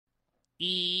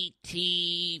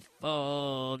E.T.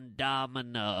 phone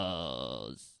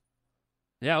Dominoes.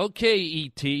 Yeah, okay,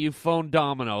 E.T., you phone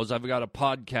Dominoes. I've got a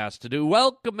podcast to do.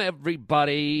 Welcome,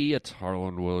 everybody. It's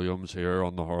Harland Williams here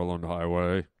on the Harland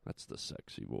Highway. That's the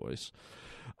sexy voice.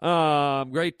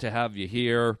 Great to have you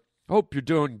here. Hope you're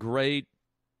doing great.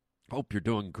 Hope you're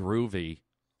doing groovy.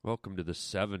 Welcome to the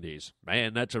 70s.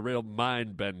 Man, that's a real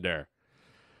mind bender.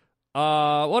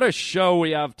 What a show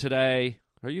we have today.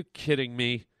 Are you kidding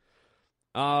me?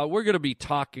 We're going to be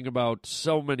talking about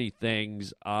so many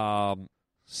things.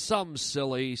 Some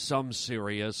silly, some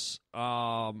serious.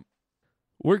 We're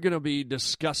going to be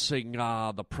discussing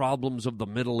the problems of the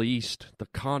Middle East, the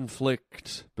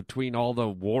conflict between all the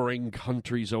warring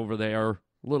countries over there.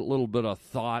 Little bit of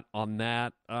thought on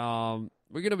that.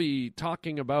 We're going to be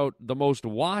talking about the most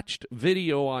watched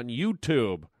video on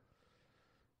YouTube.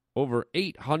 Over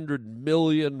 800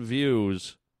 million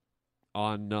views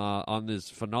on this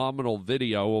phenomenal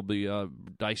video. We'll be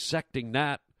dissecting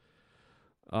that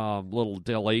little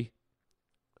dilly.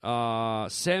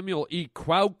 Samuel E.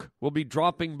 Quauk will be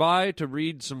dropping by to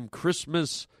read some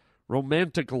Christmas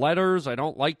romantic letters. I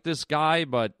don't like this guy,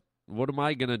 but what am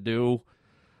I going to do?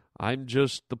 I'm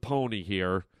just the pony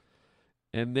here.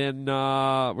 And then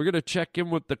we're going to check in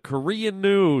with the Korean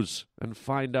news and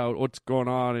find out what's going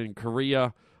on in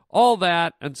Korea. All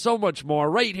that and so much more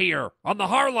right here on the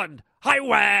Harland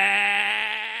Highway.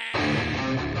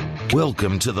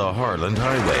 Welcome to the Harland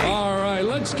Highway. All right,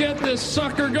 let's get this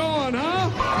sucker going,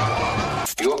 huh?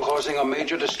 You're causing a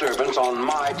major disturbance on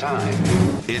my time.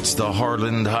 It's the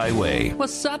Harland Highway.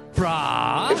 What's up,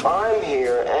 brah? If I'm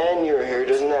here and you're here,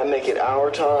 doesn't that make it our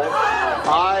time?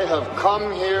 I have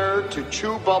come here to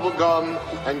chew bubblegum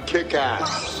and kick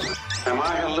ass. Am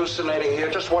I hallucinating here?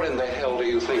 Just what in the hell do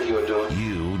you think you're doing?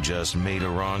 You just made a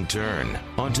wrong turn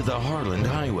onto the Harland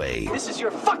Highway. This is your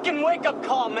fucking wake-up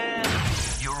call, man.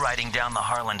 You're riding down the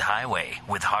Harland Highway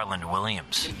with Harland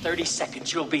Williams. In 30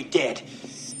 seconds, you'll be dead.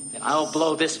 Then I'll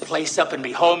blow this place up and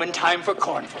be home in time for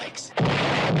cornflakes.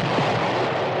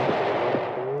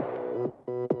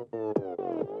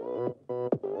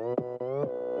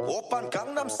 Oppan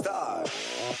Gangnam Style.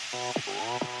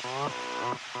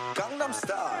 Gangnam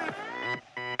Style.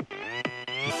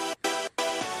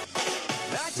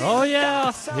 Oh,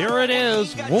 yeah, here it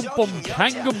is, Whoopum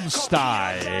Gangnam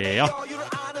Style.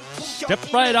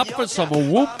 Step right up for some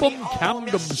Whoopum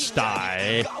Gangnam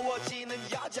Style.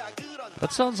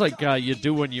 That sounds like you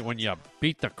do when you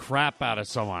beat the crap out of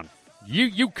someone.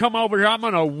 You come over here, I'm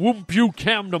gonna whoop you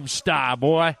Gangnam Style,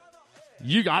 boy.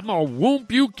 I'm gonna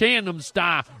whoop you Gangnam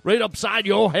Style right upside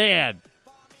your head.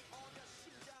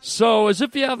 So, as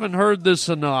if you haven't heard this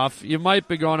enough, you might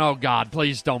be going, oh, God,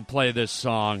 please don't play this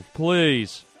song.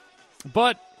 Please.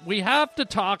 But we have to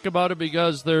talk about it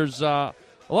because there's a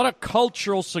lot of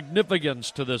cultural significance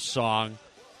to this song.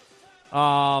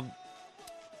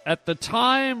 At the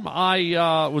time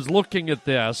I was looking at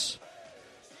this,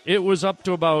 it was up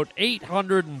to about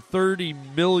 830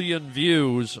 million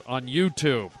views on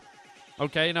YouTube.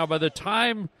 Okay, now by the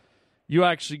time you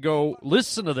actually go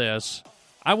listen to this,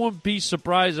 I wouldn't be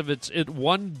surprised if it's at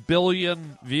 1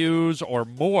 billion views or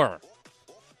more.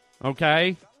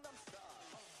 Okay?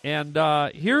 And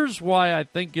here's why I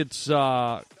think it's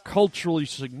culturally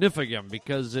significant,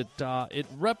 because it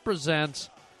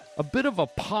represents a bit of a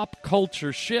pop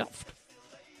culture shift.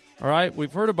 All right?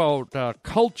 We've heard about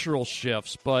cultural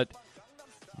shifts, but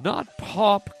not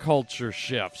pop culture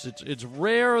shifts. It's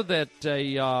rare that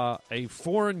a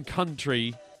foreign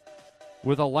country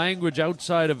with a language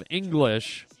outside of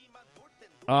English,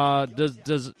 does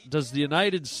the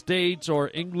United States or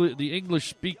the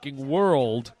English-speaking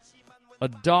world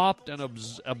adopt and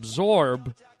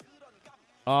absorb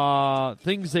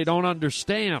things they don't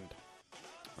understand?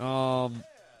 And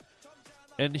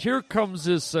here comes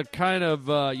this kind of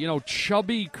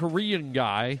chubby Korean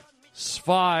guy,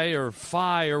 Spy or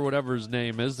Phi or whatever his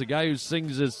name is, the guy who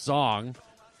sings this song,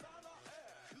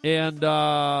 and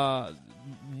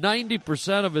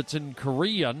 90% of it's in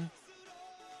Korean,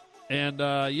 and,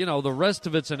 the rest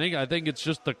of it's in English. I think it's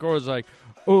just the chorus like,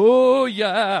 oh,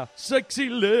 yeah, sexy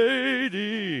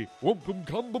lady, whoopum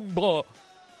cumbum ba.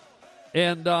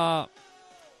 And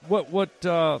what's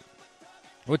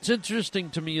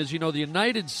interesting to me is, the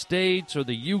United States or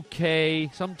the UK,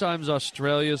 sometimes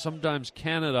Australia, sometimes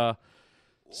Canada,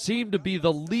 seem to be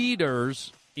the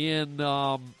leaders in,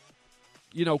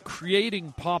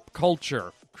 creating pop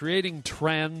culture, creating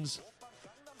trends,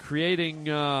 creating,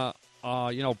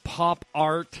 pop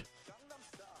art.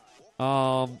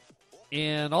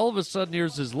 And all of a sudden,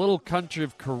 here's this little country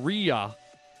of Korea,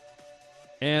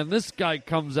 and this guy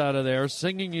comes out of there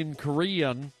singing in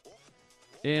Korean,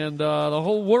 And the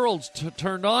whole world's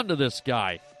turned on to this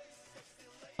guy.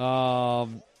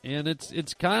 And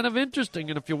it's kind of interesting.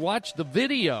 And if you watch the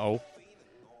video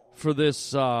for this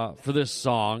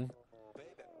song,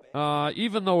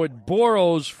 even though it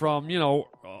borrows from,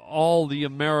 all the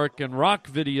American rock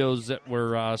videos that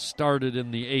were started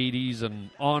in the 80s and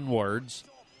onwards,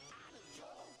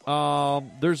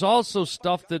 there's also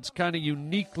stuff that's kind of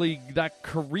uniquely that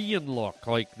Korean look,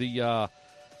 like the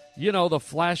the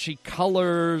flashy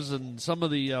colors and some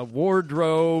of the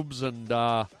wardrobes and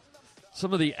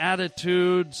some of the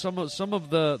attitude, some of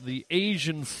the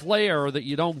Asian flair that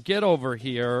you don't get over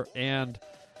here. And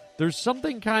there's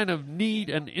something kind of neat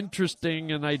and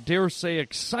interesting and I dare say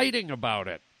exciting about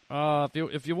it.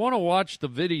 If you want to watch the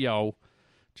video,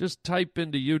 just type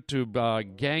into YouTube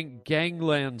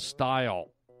Gangland Style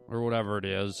or whatever it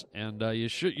is, and you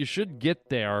should get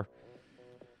there.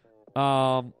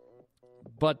 But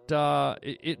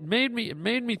it made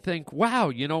me think, wow,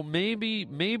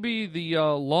 maybe the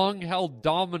long held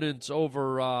dominance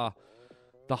over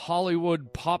the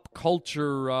Hollywood pop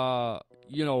culture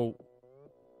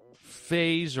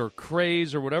phase or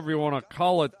craze or whatever you want to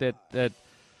call it that the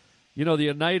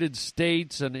United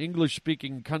States and English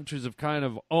speaking countries have kind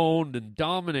of owned and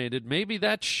dominated. Maybe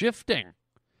that's shifting,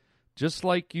 just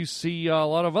like you see a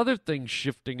lot of other things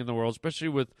shifting in the world, especially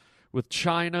with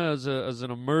China as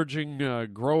an emerging,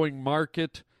 growing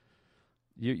market.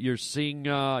 You're seeing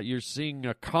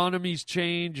economies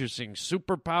change. You're seeing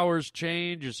superpowers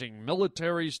change. You're seeing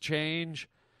militaries change,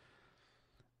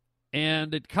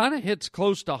 and it kind of hits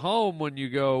close to home when you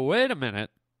go, wait a minute.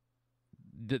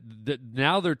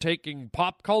 Now they're taking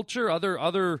pop culture,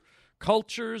 other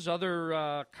cultures,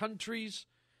 other countries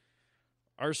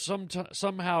are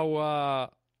somehow.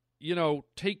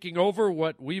 Taking over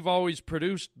what we've always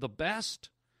produced the best.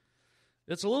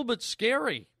 It's a little bit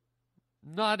scary.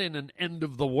 Not in an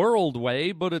end-of-the-world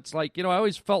way, but it's like, I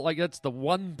always felt like that's the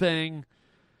one thing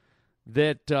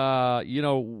that,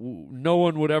 no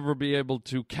one would ever be able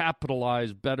to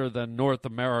capitalize better than North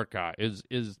America is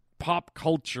pop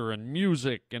culture and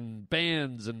music and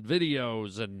bands and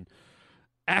videos and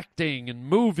acting and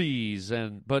movies.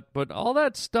 But all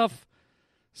that stuff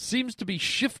seems to be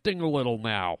shifting a little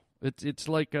now. It's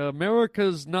like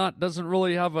America's doesn't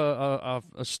really have a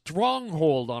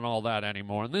stronghold on all that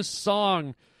anymore. And this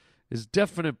song is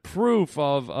definite proof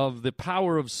of the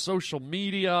power of social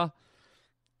media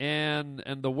and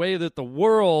the way that the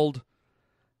world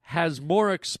has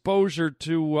more exposure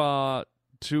to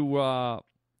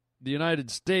the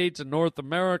United States and North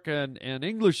America and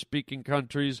English-speaking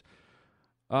countries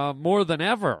more than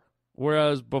ever.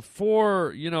 Whereas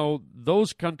before,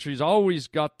 those countries always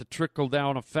got the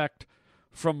trickle-down effect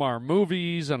from our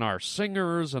movies and our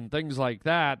singers and things like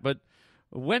that. But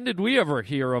when did we ever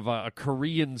hear of a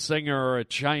Korean singer or a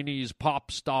Chinese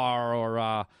pop star or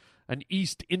an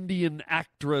East Indian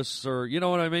actress or, you know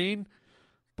what I mean?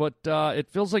 But it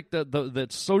feels like that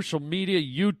social media,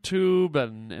 YouTube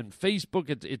and Facebook,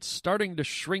 it's starting to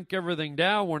shrink everything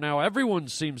down where now everyone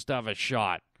seems to have a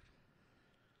shot.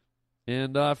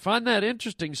 And I find that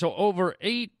interesting. So over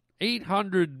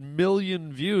 800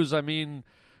 million views. I mean,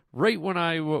 right when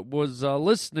I was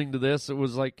listening to this, it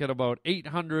was like at about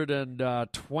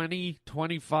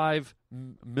 25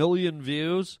 million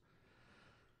views.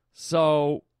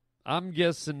 So I'm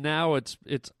guessing now it's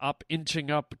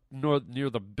inching up near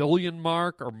the billion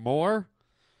mark or more.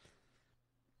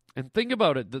 And think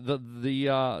about it,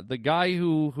 the guy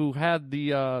who had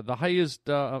the highest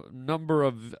number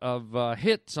of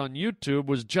hits on YouTube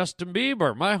was Justin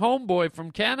Bieber, my homeboy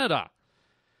from Canada.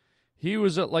 He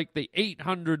was at like the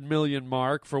 800 million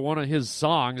mark for one of his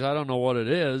songs. I don't know what it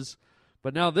is,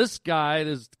 but now this guy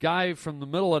from the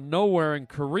middle of nowhere in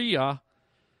Korea,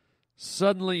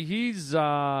 suddenly he's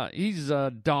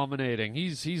dominating.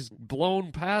 He's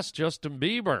blown past Justin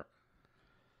Bieber.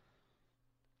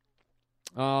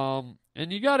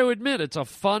 And you got to admit, it's a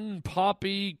fun,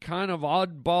 poppy, kind of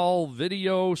oddball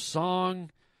video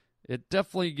song. It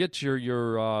definitely gets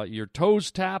your toes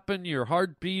tapping, your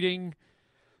heart beating.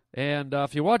 And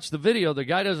if you watch the video, the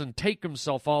guy doesn't take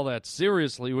himself all that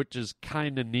seriously, which is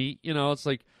kind of neat. It's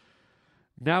like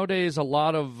nowadays a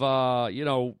lot of,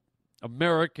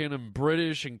 American and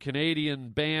British and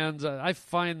Canadian bands, I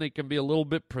find they can be a little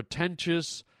bit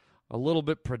pretentious, a little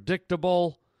bit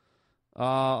predictable.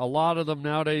 A lot of them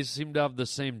nowadays seem to have the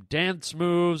same dance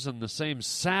moves and the same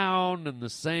sound and the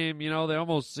same, they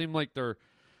almost seem like they're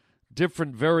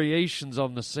different variations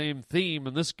on the same theme.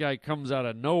 And this guy comes out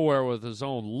of nowhere with his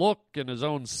own look and his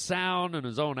own sound and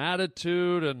his own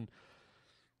attitude. And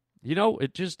You know,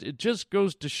 it just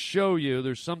goes to show you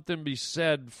there's something to be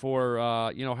said for,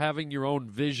 having your own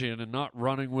vision and not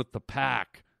running with the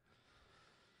pack.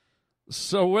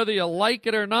 So whether you like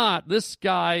it or not, this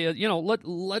guy,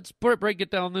 let's break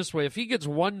it down this way. If he gets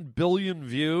 1 billion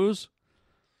views,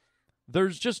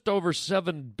 there's just over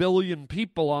 7 billion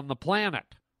people on the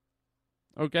planet.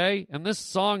 Okay? And this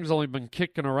song's only been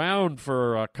kicking around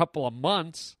for a couple of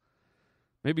months,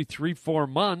 maybe 3-4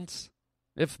 months,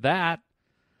 if that.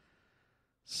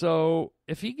 So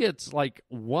if he gets like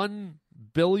 1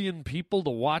 billion people to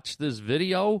watch this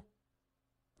video,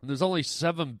 and there's only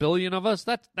 7 billion of us,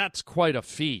 that's quite a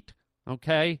feat,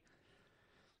 okay?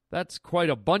 That's quite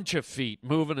a bunch of feet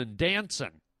moving and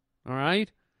dancing, all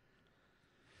right?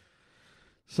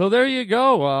 So there you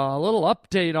go, a little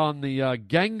update on the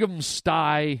Gangnam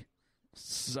Style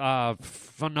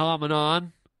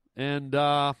phenomenon, and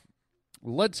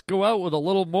let's go out with a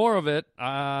little more of it,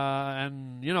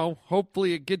 and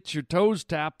hopefully it gets your toes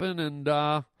tapping, and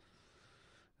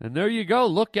there you go.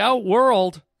 Look out,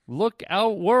 world! Look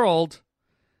out, world!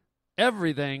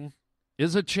 Everything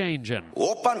is a changin'.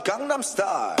 Open Gangnam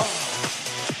Style.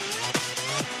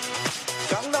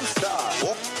 Gangnam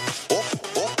Style.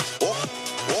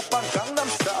 Open Gangnam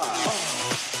Style.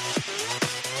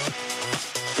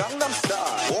 Gangnam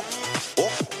Style.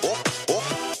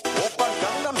 Open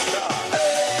Gangnam Style.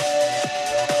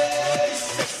 Hey,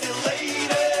 sexy lady.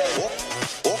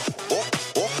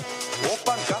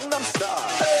 Open Gangnam Style.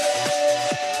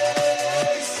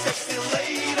 Hey, sexy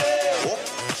lady.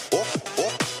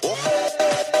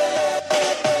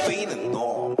 Being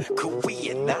norm, 그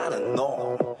위에 나는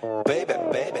norm. Baby,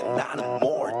 baby, 나는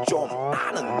more 좀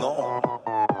아는 norm.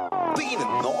 Being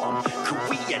norm, 그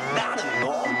위에 나는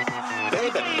norm.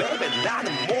 Baby, baby,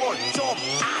 나는 more 좀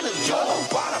아는 You know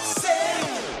what I'm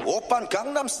saying? 오빤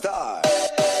Gangnam Style.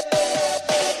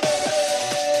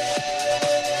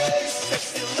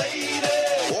 Sexy lady.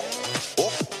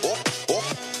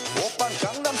 오빤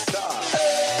Gangnam Style.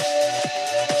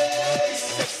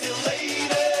 Sexy lady.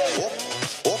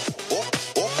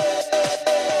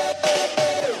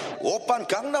 오빤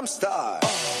Gangnam Style.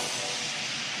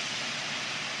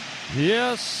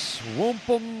 Yes,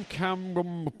 wumpum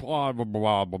camgum blah blah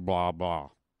blah blah blah blah.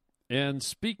 And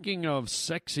speaking of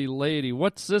sexy lady,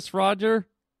 what's this, Roger?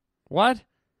 What?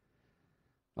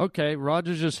 Okay,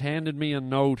 Roger just handed me a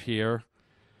note here.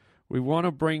 We want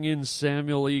to bring in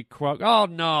Samuel E. Quauk. Oh,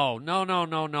 no.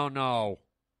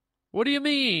 What do you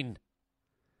mean?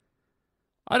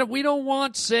 We don't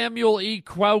want Samuel E.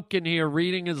 Quauk in here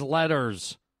reading his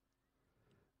letters.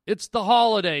 It's the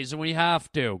holidays and we have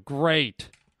to. Great.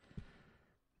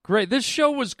 This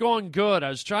show was going good. I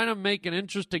was trying to make an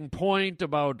interesting point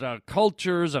about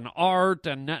cultures and art,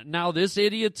 and now this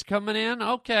idiot's coming in?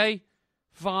 Okay,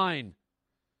 fine.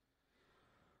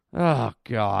 Oh,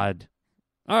 God.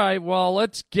 All right, well,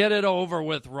 let's get it over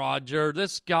with, Roger.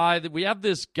 We have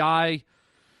this guy.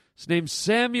 His name's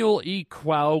Samuel E.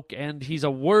 Quauk, and he's a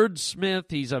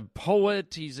wordsmith. He's a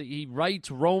poet. He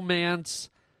writes romance.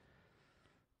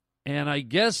 And I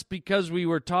guess because we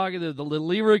were talking, the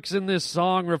lyrics in this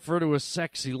song refer to a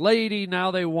sexy lady,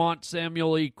 now they want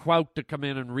Samuel E. Quauk to come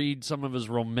in and read some of his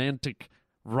romantic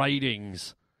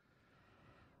writings.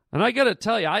 And I got to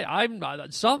tell you, I'm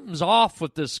something's off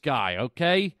with this guy,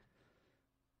 okay?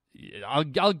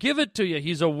 I'll give it to you.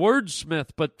 He's a wordsmith,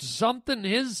 but something,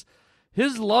 his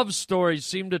love stories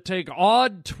seem to take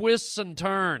odd twists and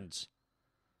turns.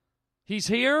 He's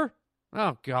here?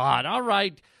 Oh, God, all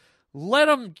right.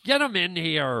 Get him in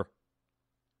here.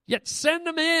 Yet send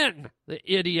him in, the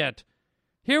idiot.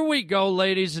 Here we go,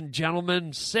 ladies and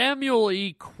gentlemen. Samuel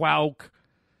E. Quauk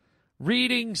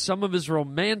reading some of his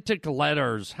romantic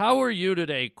letters. How are you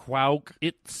today, Quauk?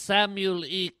 It's Samuel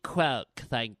E. Quauk,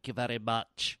 thank you very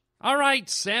much. All right,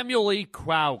 Samuel E.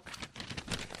 Quauk.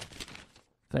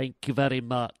 Thank you very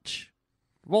much.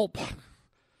 Well,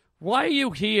 why are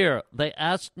you here? They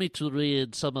asked me to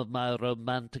read some of my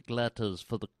romantic letters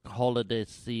for the holiday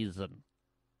season.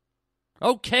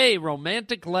 Okay,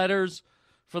 romantic letters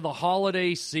for the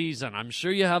holiday season. I'm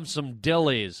sure you have some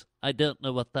dillies. I don't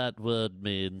know what that word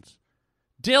means.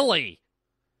 Dilly.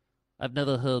 I've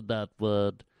never heard that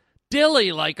word.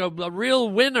 Dilly, like a real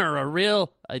winner,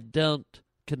 I don't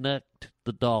connect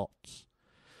the dots.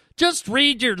 Just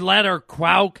read your letter,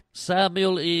 Quauk.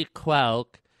 Samuel E.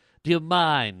 Quauk. Do you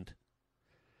mind?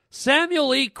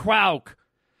 Samuel E. Quauk.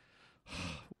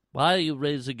 Why are you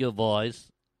raising your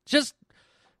voice? Just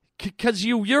because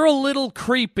you're a little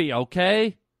creepy,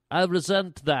 okay? I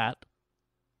resent that.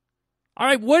 All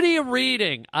right, what are you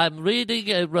reading? I'm reading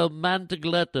a romantic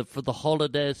letter for the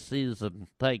holiday season.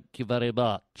 Thank you very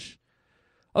much.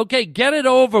 Okay, get it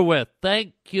over with.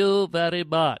 Thank you very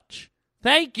much.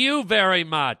 Thank you very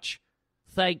much.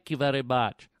 Thank you very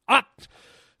much.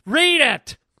 Read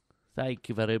it. Thank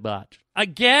you very much.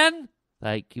 Again?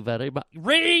 Thank you very much.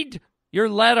 Read your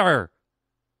letter.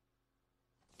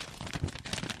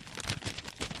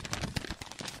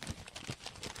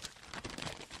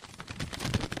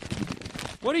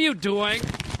 What are you doing?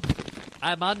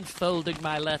 I'm unfolding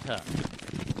my letter.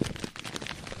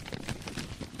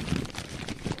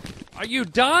 Are you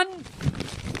done?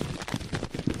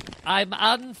 I'm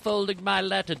unfolding my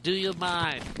letter. Do you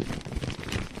mind?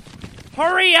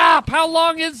 Hurry up! How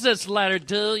long is this letter?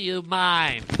 Do you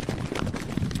mind?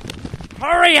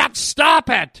 Hurry up! Stop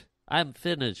it! I'm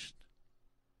finished.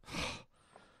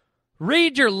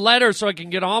 Read your letter so I can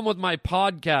get on with my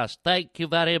podcast. Thank you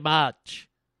very much.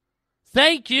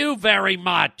 Thank you very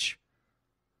much.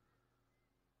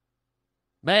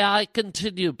 May I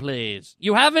continue, please?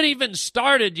 You haven't even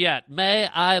started yet. May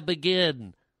I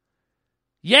begin?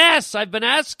 Yes, I've been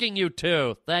asking you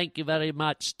to. Thank you very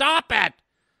much. Stop it!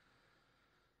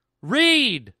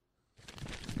 Read.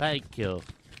 Thank you.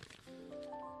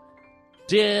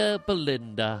 Dear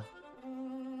Belinda,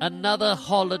 another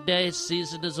holiday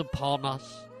season is upon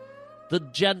us. The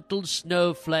gentle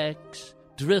snowflakes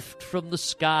drift from the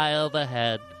sky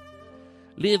overhead,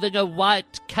 leaving a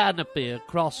white canopy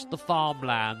across the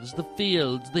farmlands, the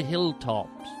fields, the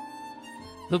hilltops.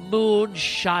 The moon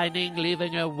shining,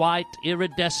 leaving a white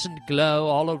iridescent glow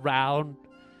all around.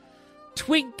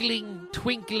 Twinkling,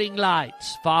 twinkling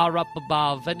lights far up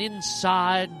above, and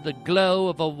inside the glow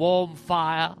of a warm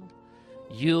fire,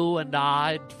 you and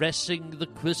I dressing the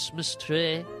Christmas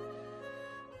tree.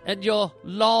 And your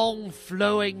long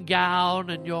flowing gown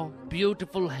and your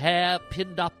beautiful hair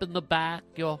pinned up in the back,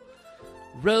 your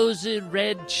rosy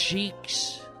red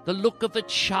cheeks, the look of a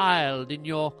child in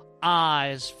your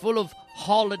eyes, full of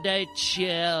holiday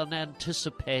cheer and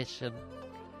anticipation.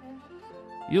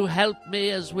 You helped me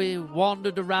as we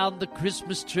wandered around the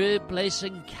Christmas tree,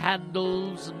 placing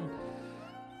candles and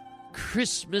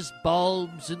Christmas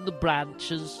bulbs in the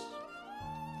branches.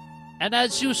 And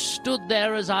as you stood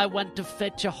there as I went to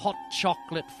fetch a hot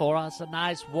chocolate for us, a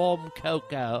nice warm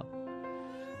cocoa,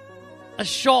 a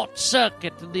short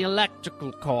circuit in the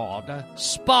electrical cord, a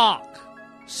spark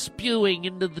spewing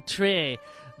into the tree,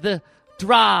 the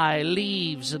dry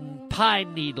leaves and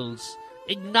pine needles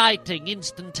igniting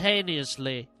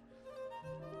instantaneously.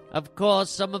 Of course,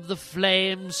 some of the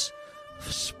flames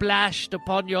splashed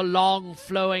upon your long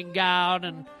flowing gown,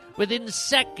 and within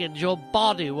seconds your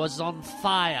body was on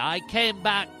fire. I came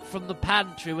back from the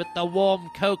pantry with the warm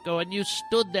cocoa, and you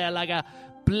stood there like a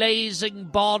blazing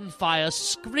bonfire,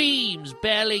 screams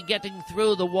barely getting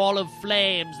through the wall of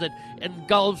flames that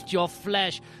engulfed your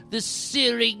flesh, the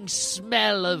searing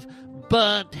smell of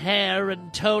burnt hair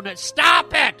and toner.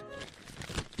 Stop it!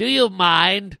 Do you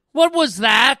mind? What was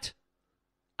that?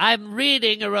 I'm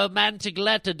reading a romantic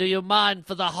letter, do you mind,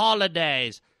 for the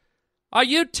holidays. Are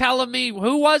you telling me,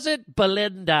 who was it?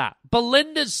 Belinda.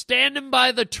 Belinda's standing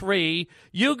by the tree.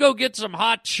 You go get some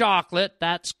hot chocolate.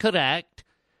 That's correct.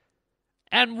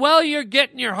 And while you're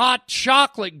getting your hot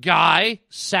chocolate, guy,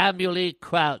 Samuel E.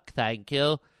 Quelk, thank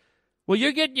you. Well,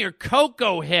 you're getting your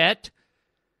cocoa hit.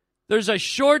 There's a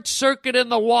short circuit in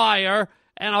the wire,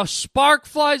 and a spark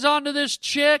flies onto this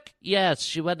chick? Yes,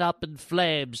 she went up in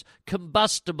flames,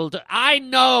 combustible to... I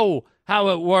know how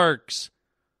it works.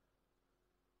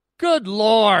 Good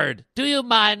Lord. Do you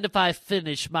mind if I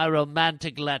finish my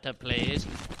romantic letter, please?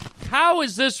 How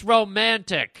is this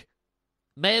romantic?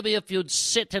 Maybe if you'd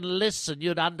sit and listen,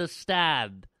 you'd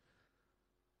understand.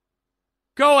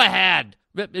 Go ahead.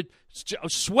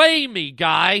 Sway me,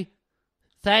 guy.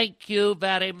 Thank you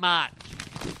very much.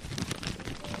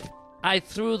 I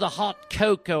threw the hot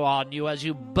cocoa on you as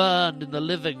you burned in the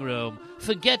living room.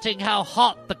 Forgetting how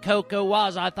hot the cocoa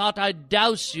was, I thought I'd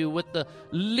douse you with the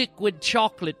liquid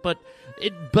chocolate, but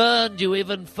it burned you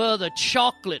even further,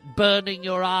 chocolate burning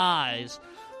your eyes.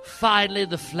 Finally,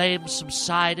 the flames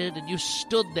subsided, and you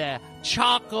stood there,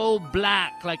 charcoal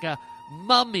black, like a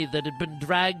mummy that had been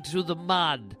dragged through the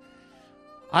mud.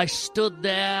 I stood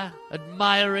there,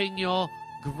 admiring your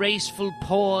graceful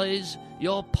poise,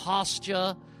 your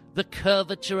posture, the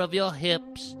curvature of your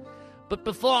hips. But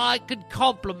before I could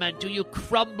compliment you, you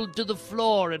crumbled to the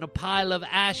floor in a pile of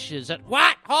ashes. And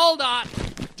what? Hold on.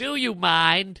 Do you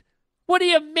mind? What do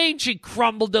you mean she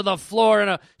crumbled to the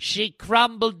floor She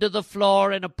crumbled to the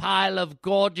floor in a pile of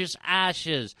gorgeous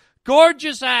ashes.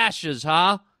 Gorgeous ashes,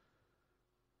 huh?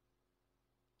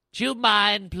 Do you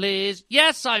mind, please?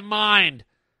 Yes, I mind.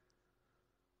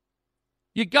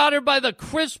 You got her by the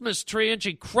Christmas tree and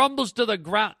she crumbles to the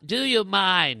ground. Do you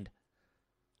mind?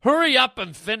 Hurry up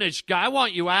and finish, guy. I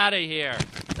want you out of here.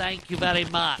 Thank you very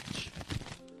much.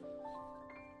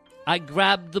 I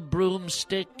grabbed the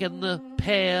broomstick and the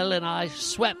pail and I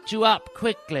swept you up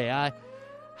quickly. I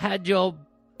had your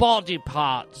body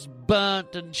parts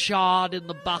burnt and charred in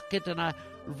the bucket, and I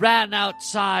ran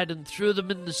outside and threw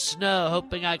them in the snow,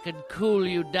 hoping I could cool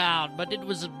you down, but it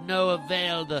was of no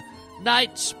avail. The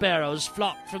night sparrows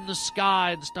flocked from the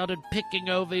sky and started picking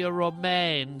over your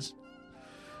remains.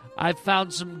 I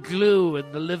found some glue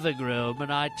in the living room,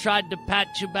 and I tried to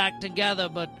patch you back together,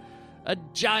 but a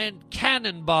giant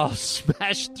cannonball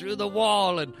smashed through the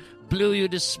wall and blew you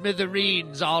to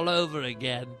smithereens all over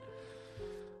again.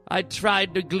 I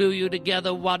tried to glue you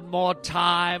together one more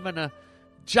time, and a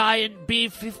giant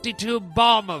B-52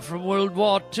 bomber from World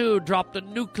War II dropped a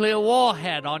nuclear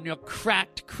warhead on your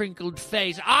cracked, crinkled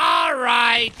face. All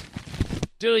right!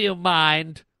 Do you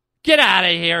mind? Get out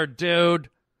of here, dude!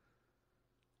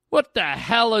 What the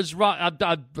hell is wrong?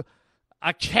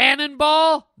 A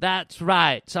cannonball? That's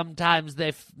right. Sometimes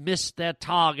they miss their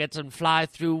targets and fly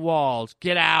through walls.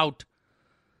 Get out.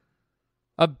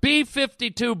 A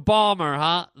B-52 bomber,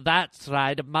 huh? That's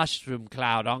right, a mushroom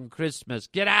cloud on Christmas.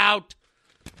 Get out.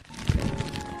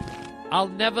 I'll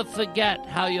never forget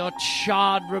how your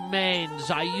charred remains,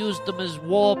 I used them as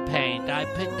war paint. I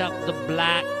picked up the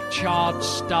black, charred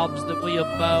stubs that were your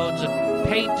bones and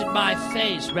painted my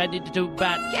face ready to do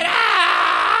battle. Get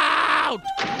out!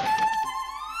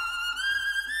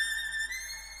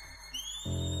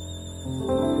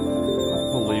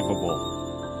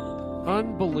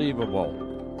 Unbelievable.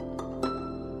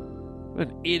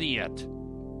 An idiot.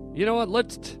 You know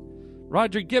what?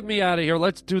 Roger, get me out of here.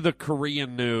 Let's do the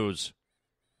Korean news.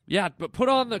 Yeah, but put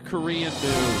on the Korean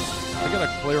news. I gotta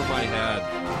clear my head.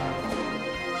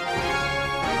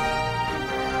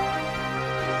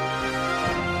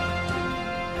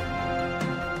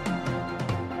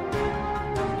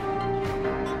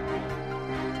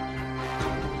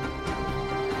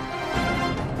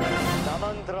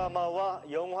 남한 드라마와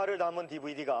영화를 담은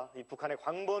DVD가 북한의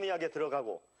광범위하게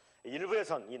들어가고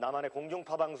일부에선 이 남한의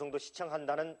공중파 방송도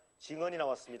시청한다는 증언이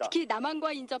나왔습니다. 특히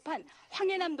남한과 인접한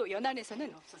황해남도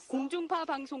연안에서는 공중파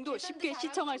방송도 쉽게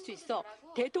시청할 수 있어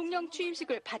대통령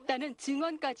취임식을 봤다는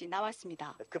증언까지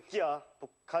나왔습니다. 급기야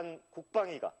북한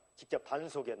국방위가 직접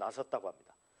단속에 나섰다고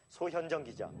합니다. 소현정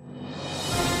기자.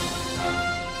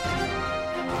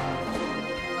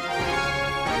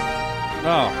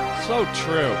 Oh, so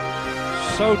true.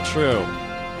 So true.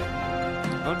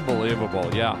 Unbelievable,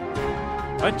 yeah.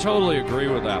 I totally agree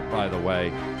with that, by the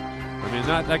way. I mean,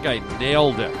 that guy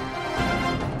nailed it.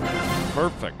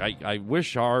 Perfect. I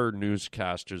wish our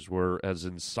newscasters were as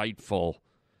insightful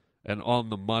and on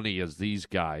the money as these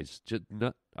guys.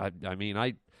 If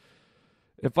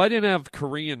I didn't have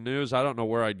Korean news, I don't know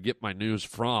where I'd get my news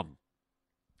from.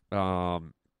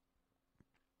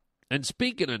 And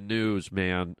speaking of news,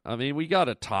 man, I mean, we got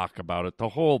to talk about it. The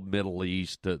whole Middle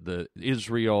East, the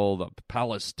Israel, the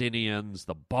Palestinians,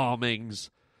 the bombings,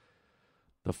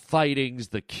 the fightings,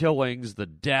 the killings, the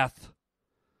death.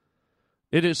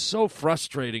 It is so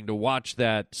frustrating to watch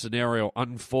that scenario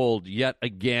unfold yet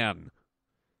again.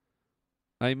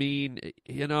 I mean,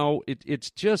 you know,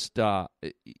 it's just,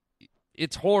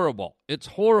 it's horrible. It's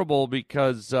horrible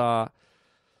because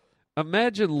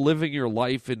imagine living your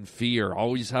life in fear,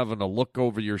 always having to look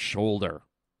over your shoulder,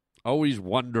 always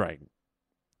wondering.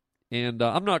 And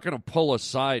I'm not going to pull a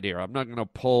side here. I'm not going to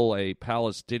pull a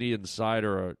Palestinian side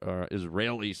or a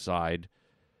Israeli side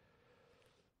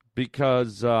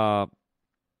because,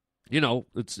 you know,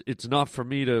 it's not for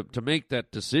me to make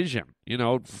that decision. You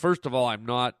know, first of all, I'm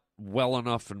not well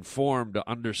enough informed to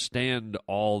understand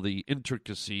all the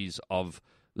intricacies of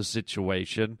the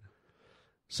situation.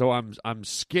 So I'm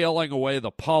scaling away the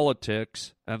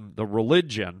politics and the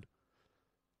religion.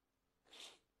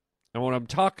 And what I'm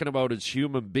talking about is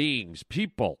human beings,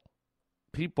 people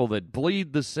that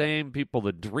bleed the same, people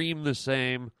that dream the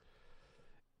same.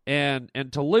 And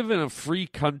to live in a free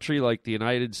country like the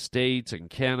United States and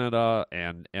Canada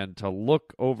and to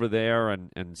look over there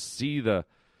and see the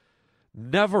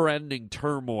never-ending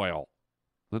turmoil,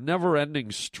 the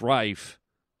never-ending strife,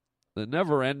 the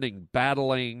never-ending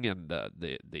battling and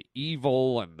the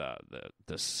evil and the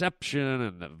deception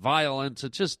and the violence,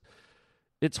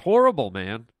 it's horrible,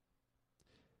 man.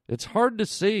 It's hard to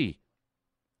see.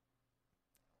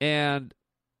 And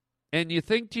you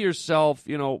think to yourself,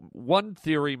 you know, one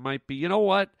theory might be, you know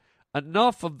what?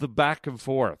 Enough of the back and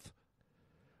forth.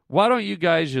 Why don't you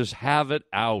guys just have it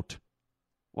out?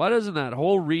 Why doesn't that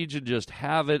whole region just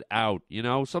have it out? You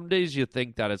know, some days you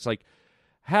think that. It's like,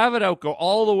 have it out, go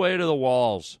all the way to the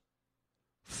walls.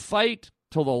 Fight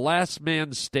till the last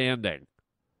man standing.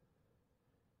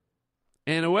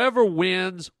 And whoever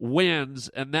wins, wins,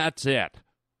 and that's it.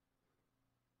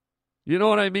 You know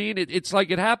what I mean? It's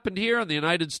like it happened here in the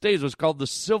United States. It was called the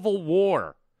Civil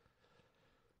War.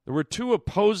 There were two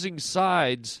opposing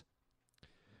sides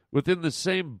within the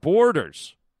same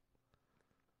borders.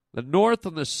 The North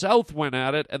and the South went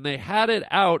at it, and they had it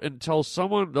out until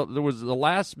there was the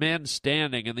last man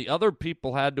standing, and the other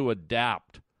people had to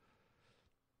adapt.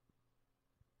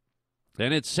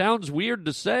 And it sounds weird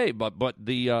to say, but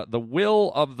the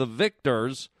will of the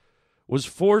victors was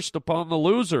forced upon the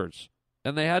losers,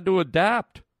 and they had to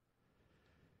adapt.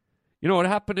 You know, it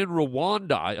happened in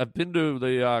Rwanda. I've been to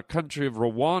the country of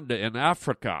Rwanda in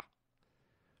Africa.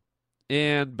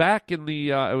 And back in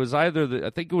the, I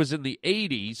think it was in the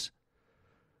 80s,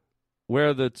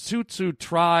 where the Tsutsu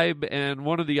tribe and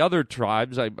one of the other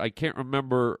tribes, I can't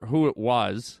remember who it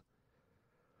was,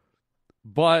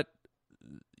 but,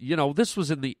 you know, this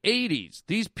was in the 80s.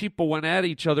 These people went at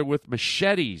each other with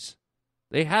machetes.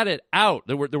 They had it out.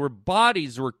 There were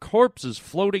bodies, there were corpses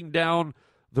floating down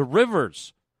the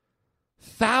rivers.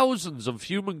 Thousands of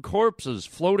human corpses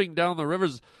floating down the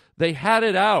rivers. They had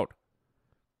it out.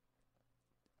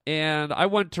 And I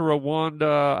went to Rwanda,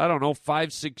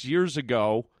 5-6 years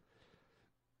ago.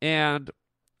 And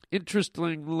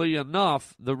interestingly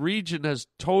enough, the region has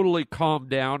totally calmed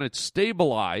down. It's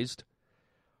stabilized.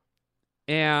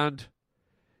 And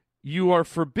you are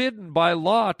forbidden by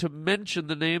law to mention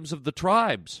the names of the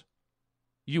tribes.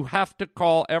 You have to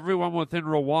call everyone within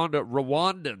Rwanda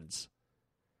Rwandans,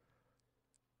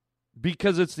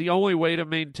 because it's the only way to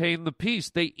maintain the peace.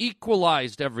 They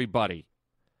equalized everybody.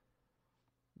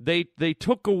 They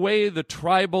took away the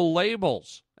tribal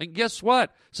labels. And guess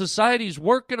what? Society's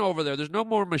working over there. There's no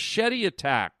more machete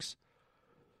attacks.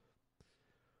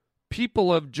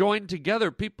 People have joined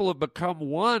together. People have become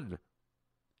one.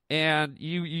 And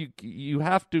you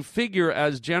have to figure,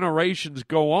 as generations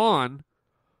go on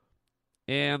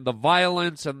and the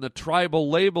violence and the tribal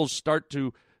labels start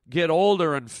to get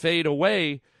older and fade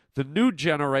away, the new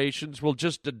generations will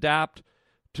just adapt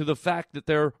to the fact that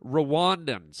they're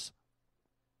Rwandans.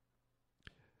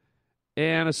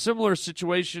 And a similar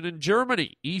situation in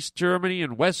Germany, East Germany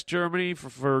and West Germany.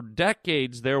 For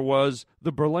decades, there was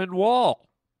the Berlin Wall.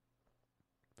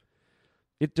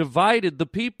 It divided the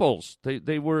peoples.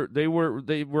 They were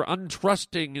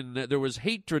untrusting, and there was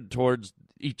hatred towards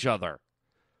each other.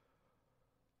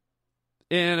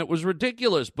 And it was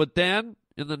ridiculous. But then,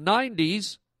 in the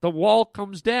 90s, the wall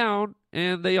comes down,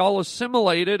 and they all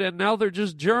assimilated, and now they're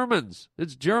just Germans.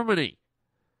 It's Germany.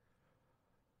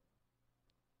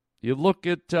 You look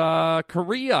at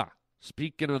Korea,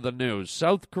 speaking of the news.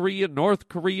 South Korea, North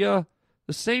Korea,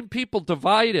 the same people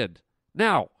divided.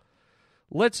 Now,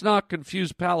 let's not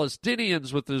confuse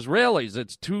Palestinians with Israelis.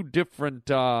 It's two different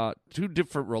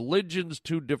religions,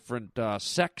 two different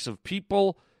sects of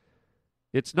people.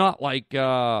 It's not like,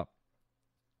 the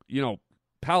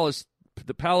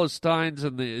Palestinians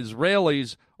and the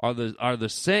Israelis are the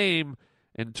same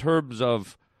in terms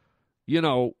of,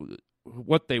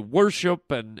 what they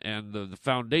worship and the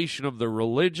foundation of their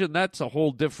religion. That's a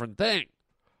whole different thing.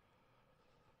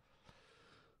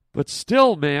 But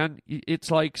still, man, it's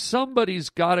like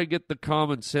somebody's got to get the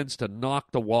common sense to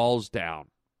knock the walls down.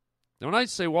 And when I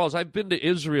say walls, I've been to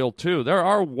Israel too. There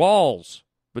are walls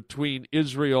between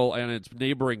Israel and its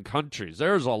neighboring countries.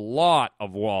 There's a lot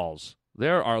of walls.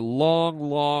 There are long,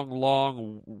 long,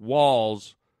 long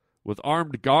walls with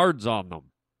armed guards on them.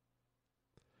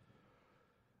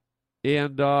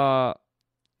 And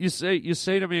you say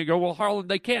to me, you go, well, Harlan,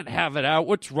 they can't have it out.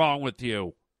 What's wrong with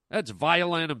you? That's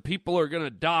violent, and people are going to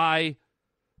die.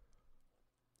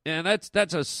 And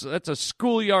that's a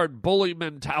schoolyard bully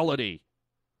mentality.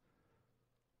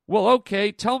 Well,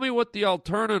 okay, tell me what the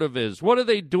alternative is. What are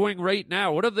they doing right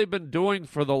now? What have they been doing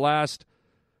for the last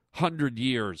 100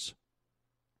 years?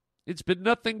 It's been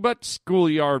nothing but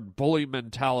schoolyard bully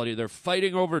mentality. They're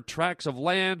fighting over tracts of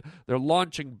land. They're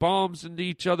launching bombs into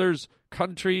each other's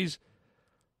countries.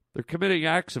 They're committing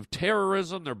acts of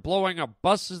terrorism. They're blowing up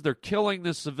buses. They're killing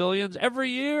the civilians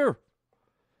every year.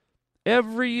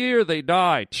 Every year they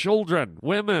die. Children,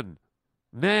 women,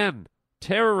 men,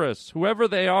 terrorists, whoever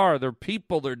they are, they're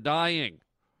people, they're dying.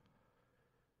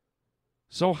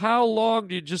 So how long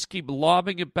do you just keep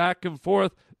lobbing it back and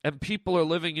forth and people are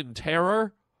living in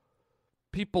terror?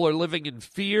 People are living in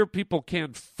fear. People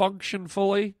can't function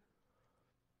fully.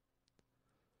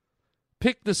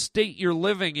 Pick the state you're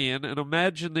living in and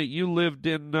imagine that you lived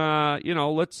in,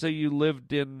 let's say you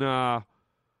lived in,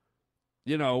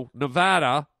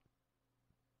 Nevada,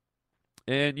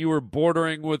 and you were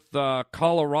bordering with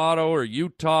Colorado or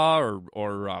Utah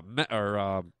or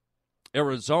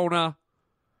Arizona.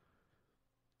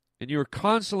 and you're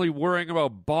constantly worrying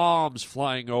about bombs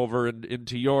flying over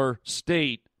into your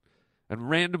state and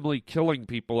randomly killing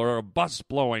people, or a bus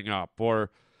blowing up, or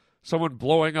someone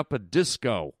blowing up a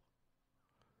disco.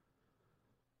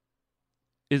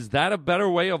 Is that a better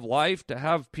way of life, to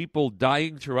have people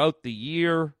dying throughout the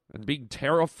year and being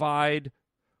terrified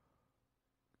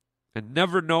and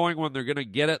never knowing when they're going to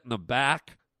get it in the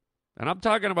back? And I'm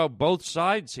talking about both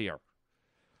sides here.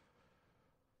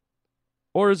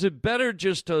 Or is it better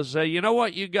just to say, you know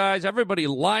what, you guys, everybody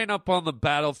line up on the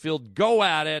battlefield, go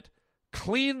at it,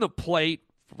 clean the plate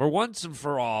for once and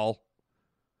for all,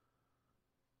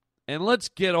 and let's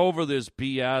get over this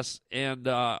BS and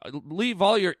leave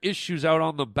all your issues out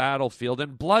on the battlefield,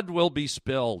 and blood will be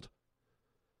spilled.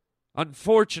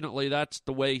 Unfortunately, that's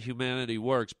the way humanity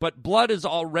works. But blood is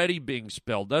already being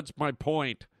spilled. That's my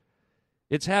point.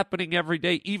 It's happening every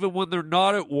day, even when they're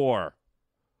not at war.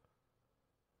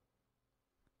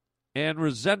 And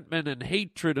resentment and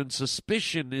hatred and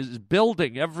suspicion is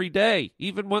building every day,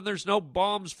 even when there's no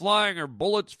bombs flying or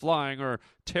bullets flying or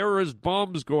terrorist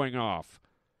bombs going off.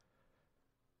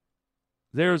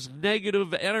 There's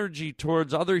negative energy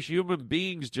towards other human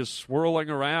beings just swirling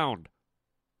around.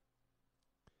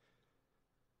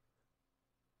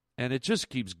 And it just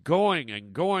keeps going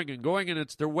and going and going, and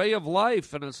it's their way of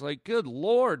life. And it's like, good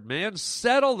Lord, man,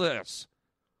 settle this.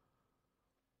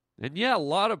 And yeah, a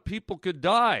lot of people could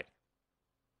die.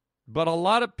 But a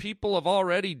lot of people have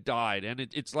already died, and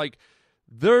it's like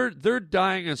they're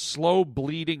dying a slow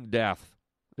bleeding death.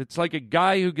 It's like a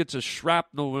guy who gets a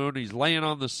shrapnel wound, he's laying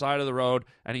on the side of the road,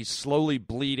 and he's slowly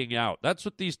bleeding out. That's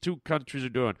what these two countries are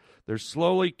doing. They're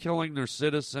slowly killing their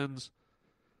citizens.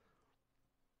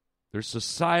 Their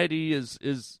society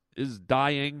is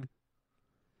dying.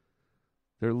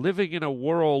 They're living in a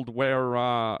world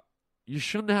where you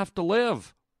shouldn't have to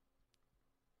live.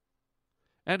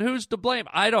 And who's to blame?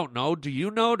 I don't know. Do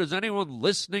you know? Does anyone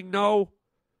listening know?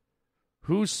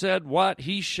 Who said what?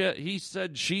 He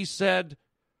said, she said.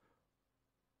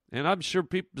 And I'm sure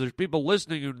there's people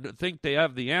listening who think they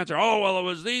have the answer. Oh, well, it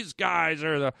was these guys,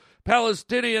 or the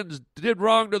Palestinians did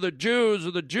wrong to the Jews,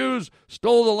 or the Jews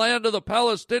stole the land of the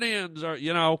Palestinians, or,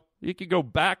 you know, you can go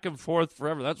back and forth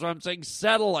forever. That's what I'm saying.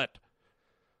 Settle it.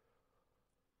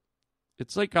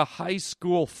 It's like a high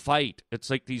school fight. It's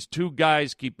like these two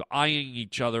guys keep eyeing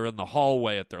each other in the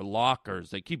hallway at their lockers.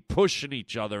 They keep pushing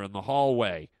each other in the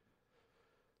hallway.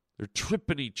 They're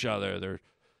tripping each other. They're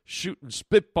shooting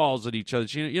spitballs at each other.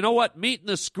 You know what? Meet in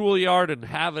the schoolyard and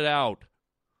have it out.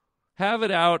 Have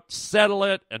it out, settle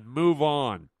it, and move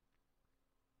on.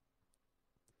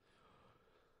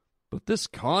 But this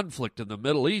conflict in the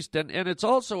Middle East, and it's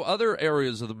also other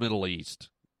areas of the Middle East.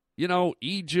 You know,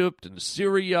 Egypt and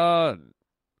Syria and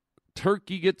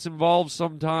Turkey gets involved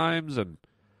sometimes, and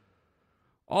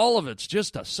all of it's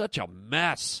just such a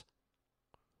mess.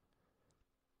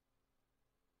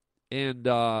 And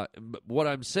what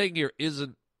I'm saying here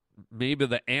isn't maybe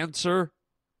the answer,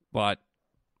 but,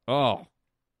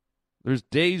 there's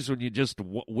days when you just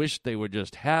wish they would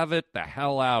just have it the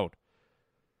hell out.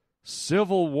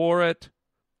 Civil war it,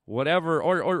 whatever,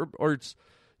 or it's,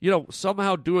 you know,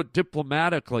 somehow do it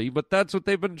diplomatically, but that's what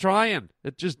they've been trying.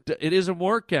 It isn't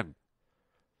working.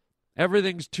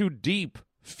 Everything's too deep.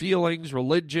 Feelings,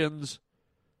 religions,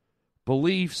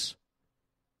 beliefs.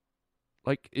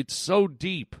 Like, it's so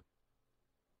deep.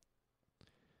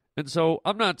 And so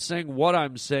I'm not saying what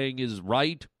I'm saying is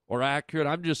right or accurate.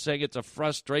 I'm just saying it's a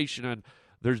frustration, and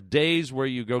there's days where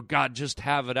you go, God, just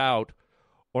have it out.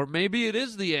 Or maybe it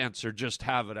is the answer, just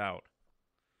have it out.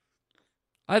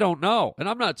 I don't know. And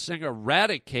I'm not saying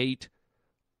eradicate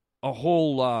a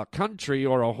whole country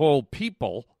or a whole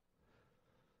people.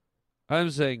 I'm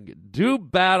saying do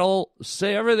battle,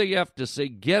 say everything you have to say,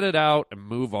 get it out, and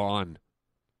move on.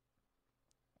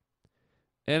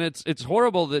 And it's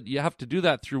horrible that you have to do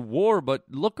that through war, but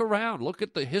look around. Look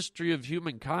at the history of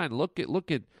humankind. Look at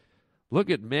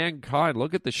mankind.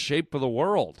 Look at the shape of the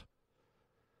world.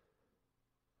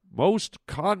 Most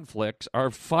conflicts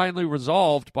are finally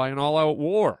resolved by an all-out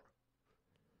war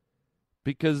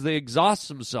because they exhaust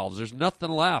themselves. There's nothing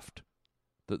left.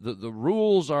 The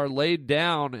rules are laid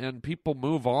down and people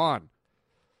move on.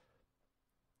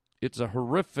 It's a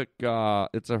horrific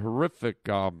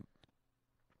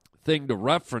thing to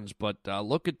reference, but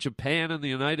look at Japan and the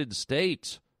United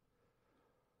States.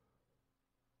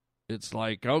 It's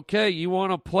like, okay, you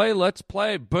want to play? Let's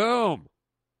play. Boom.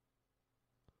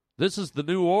 This is the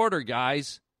new order,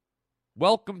 guys.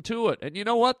 Welcome to it. And you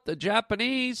know what? The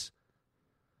Japanese,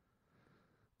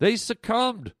 they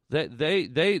succumbed. They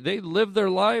live their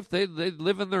life. They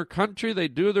live in their country. They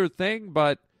do their thing,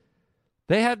 but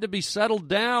they had to be settled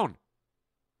down.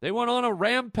 They went on a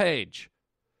rampage.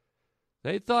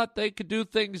 They thought they could do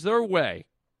things their way.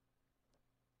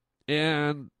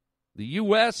 And the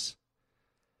U.S.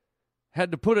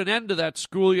 had to put an end to that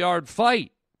schoolyard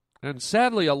fight. And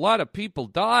sadly, a lot of people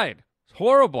died. It's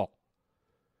horrible.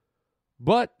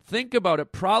 But think about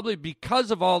it. Probably because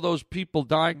of all those people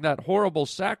dying, that horrible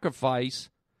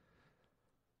sacrifice,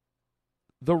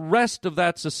 the rest of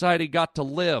that society got to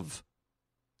live.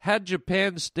 Had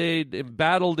Japan stayed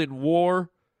embattled in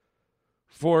war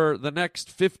for the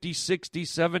next 50, 60,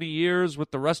 70 years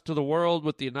with the rest of the world,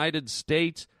 with the United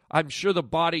States, I'm sure the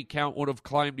body count would have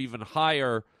climbed even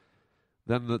higher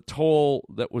than the toll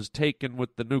that was taken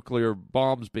with the nuclear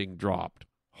bombs being dropped.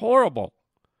 Horrible.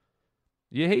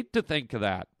 You hate to think of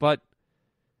that, but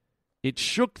it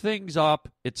shook things up,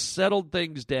 it settled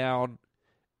things down,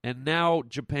 and now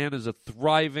Japan is a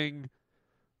thriving,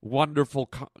 wonderful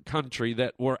country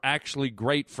that we're actually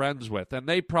great friends with. And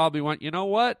they probably went, you know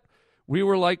what? We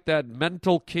were like that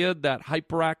mental kid, that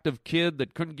hyperactive kid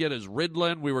that couldn't get his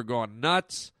Ritalin. We were going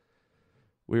nuts.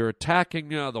 We were attacking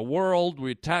the world.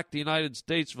 We attacked the United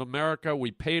States of America.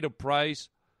 We paid a price.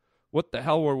 What the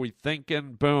hell were we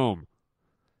thinking? Boom.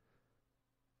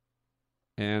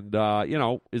 And,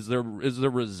 is there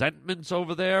resentments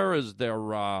over there? Is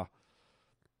there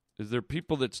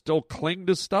people that still cling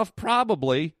to stuff?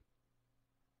 Probably.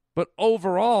 But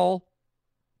overall,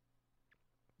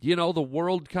 the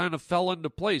world kind of fell into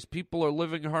place. People are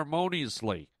living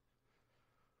harmoniously.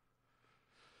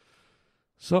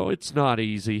 So it's not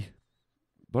easy.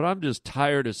 But I'm just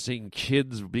tired of seeing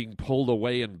kids being pulled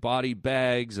away in body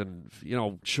bags and,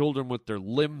 children with their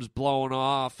limbs blown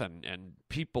off and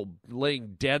people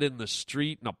laying dead in the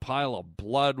street in a pile of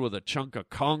blood with a chunk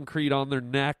of concrete on their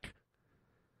neck.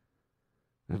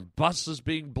 And buses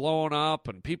being blown up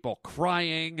and people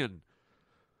crying. And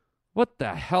what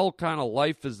the hell kind of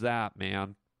life is that,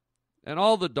 man? And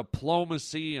all the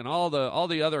diplomacy and all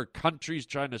the other countries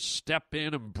trying to step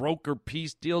in and broker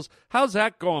peace deals. How's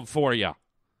that going for you?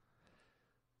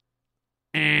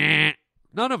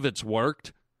 None of it's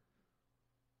worked.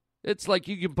 It's like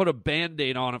you can put a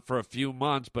Band-Aid on it for a few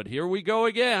months, but here we go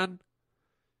again.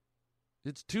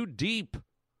 It's too deep.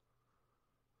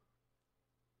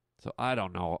 So I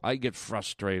don't know. I get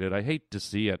frustrated. I hate to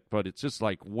see it, but it's just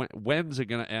like, when's it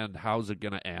going to end? How's it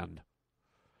going to end?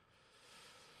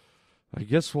 I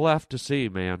guess we'll have to see,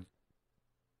 man.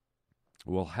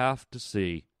 We'll have to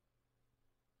see.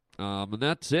 And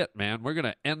that's it, man. We're going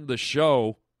to end the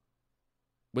show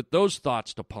with those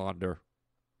thoughts to ponder.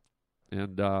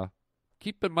 And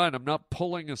keep in mind, I'm not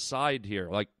pulling a side here.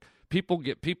 Like, people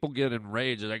get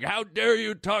enraged. They're like, how dare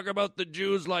you talk about the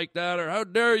Jews like that? Or how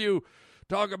dare you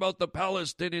talk about the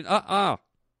Palestinians?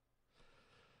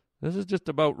 This is just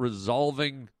about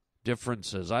resolving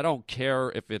differences. I don't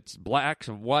care if it's blacks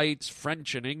and whites,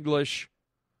 French and English.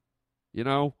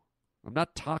 I'm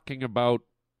not talking about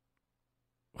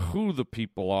who the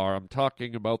people are. I'm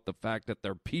talking about the fact that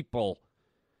they're people.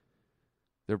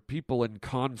 They're people in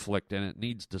conflict, and it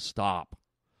needs to stop.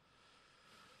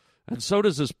 And so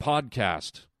does this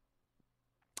podcast,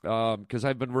 because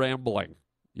I've been rambling.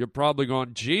 You're probably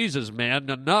going, Jesus, man,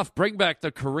 enough. Bring back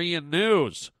the Korean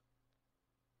news.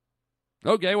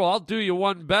 Okay, well, I'll do you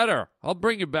one better. I'll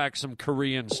bring you back some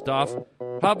Korean stuff.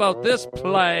 How about this,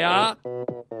 playa?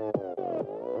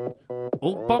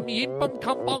 Oopam yimpam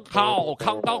kambang kao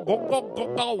kanga gongong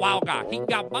gonga wanga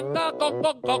hinga manga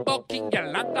gongong gongo kinga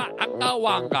langa anga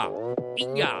wanga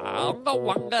inga anga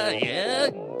wanga ye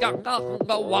ganga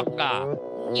hanga wanga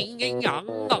ing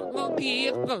anga ki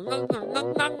nga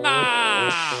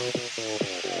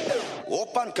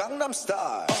Open Gangnam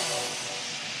Style.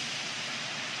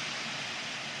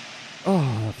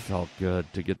 Oh, that felt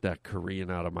good to get that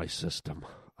Korean out of my system.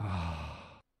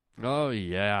 Oh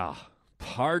yeah.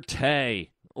 Partay.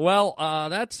 Well,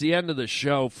 that's the end of the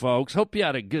show, folks. Hope you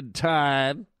had a good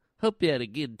time. And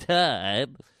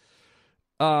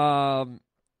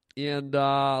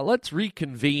let's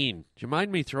reconvene. Do you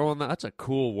mind me throwing that? That's a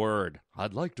cool word.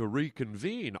 I'd like to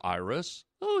reconvene, Iris.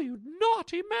 Oh, you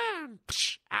naughty man.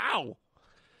 Psh, ow.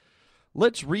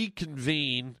 Let's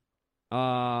reconvene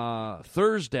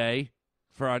Thursday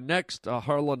for our next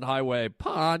Harland Highway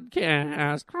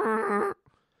podcast.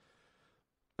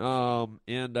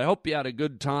 And I hope you had a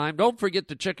good time. Don't forget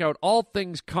to check out All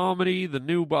Things Comedy, the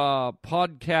new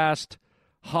podcast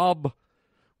hub,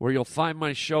 where you'll find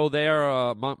my show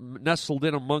there, nestled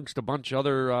in amongst a bunch of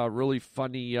other really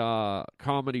funny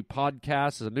comedy podcasts.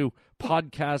 It's a new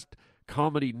podcast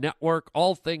comedy network,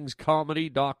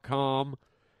 allthingscomedy.com.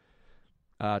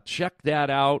 Check that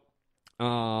out.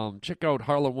 Check out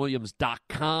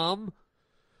harlandwilliams.com.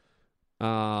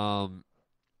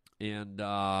 And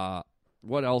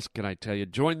what else can I tell you?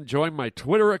 Join my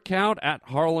Twitter account at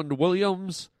Harland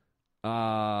Williams.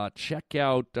 Check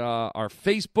out our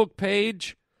Facebook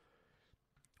page,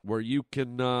 where you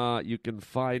can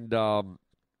find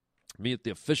me at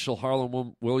the official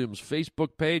Harland Williams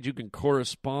Facebook page. You can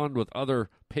correspond with other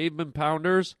pavement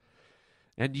pounders.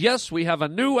 And yes, we have a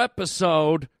new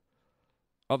episode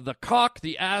of The Cock,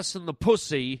 the Ass, and the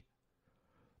Pussy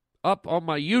up on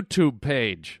my YouTube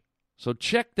page. So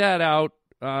check that out.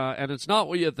 And it's not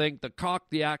what you think. The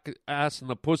Cock, the Ass, and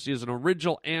the Pussy is an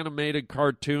original animated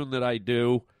cartoon that I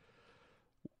do,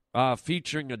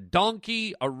 featuring a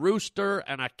donkey, a rooster,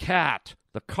 and a cat.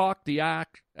 The Cock, the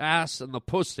Ass, and the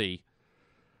Pussy.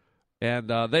 And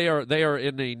they are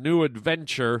in a new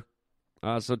adventure.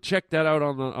 So check that out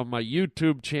on my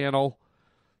YouTube channel.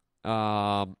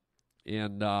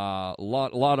 And a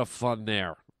lot of fun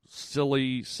there.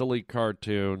 Silly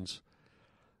cartoons.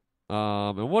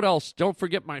 And what else? Don't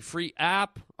forget my free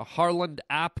app,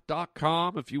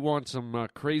 harlandapp.com, if you want some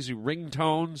crazy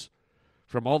ringtones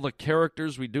from all the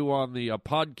characters we do on the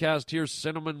podcast here,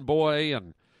 Cinnamon Boy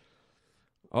and,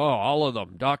 all of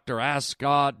them, Dr.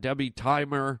 Ascot, Debbie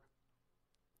Timer.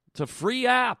 It's a free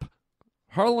app,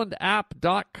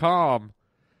 harlandapp.com,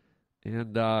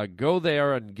 and go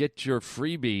there and get your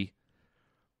freebie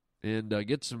and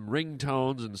get some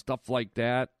ringtones and stuff like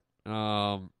that.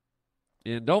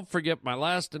 And don't forget my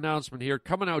last announcement here.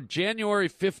 Coming out January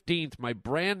 15th, my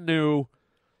brand new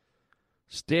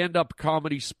stand-up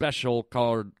comedy special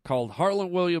called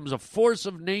Harland Williams, A Force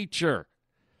of Nature,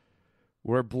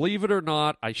 where, believe it or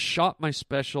not, I shot my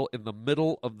special in the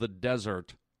middle of the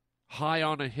desert, high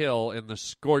on a hill in the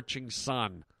scorching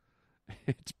sun.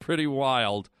 It's pretty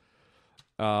wild.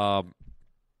 So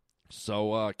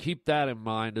keep that in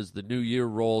mind as the new year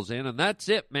rolls in. And that's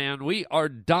it, man. We are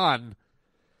done.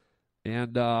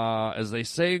 And as they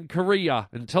say in Korea,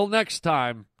 until next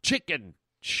time, chicken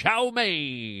chow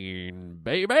mein,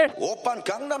 baby. Oppan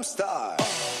Gangnam Style.